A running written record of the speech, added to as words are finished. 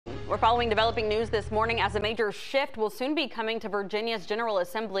We're following developing news this morning as a major shift will soon be coming to Virginia's General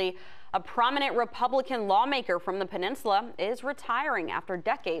Assembly. A prominent Republican lawmaker from the peninsula is retiring after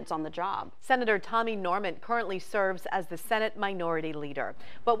decades on the job. Senator Tommy Norment currently serves as the Senate Minority Leader.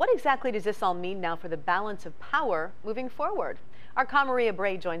 But what exactly does this all mean now for the balance of power moving forward? Our KaMaria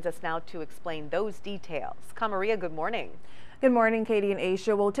Braye joins us now to explain those details. KaMaria, good morning. Good morning, Katie and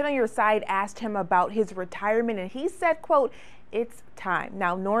Aisha. Well, 10 on Your Side asked him about his retirement, and he said, quote, "It's time."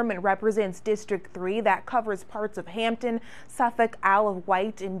 Now, Norman represents District 3 that covers parts of Hampton, Suffolk, Isle of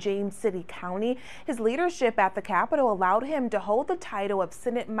Wight, and James City County. His leadership at the Capitol allowed him to hold the title of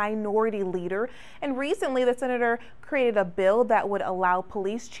Senate Minority Leader, and recently the senator created a bill that would allow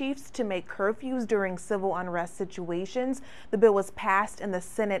police chiefs to make curfews during civil unrest situations. The bill was passed in the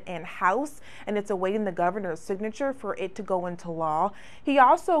Senate and House, and it's awaiting the governor's signature for it to go into law. He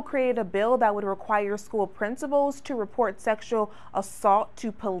also created a bill that would require school principals to report sexual assault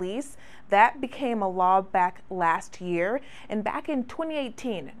to police. That became a law back last year. And back in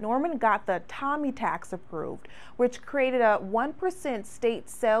 2018, Norman got the Tommy tax approved, which created a 1% state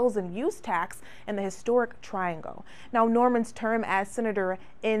sales and use tax in the historic Triangle. Now, Norman's term as senator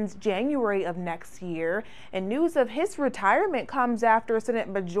ends January of next year, and news of his retirement comes after Senate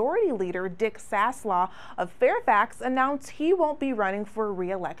Majority Leader Dick Saslaw of Fairfax announced he won't be running for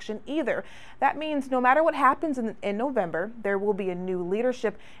re-election either. That means no matter what happens in November, there will be a new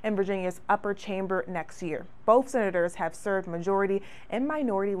leadership in Virginia's upper chamber next year. Both senators have served majority and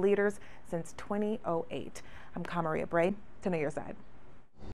minority leaders since 2008. I'm KaMaria Braye, 10 on Your Side.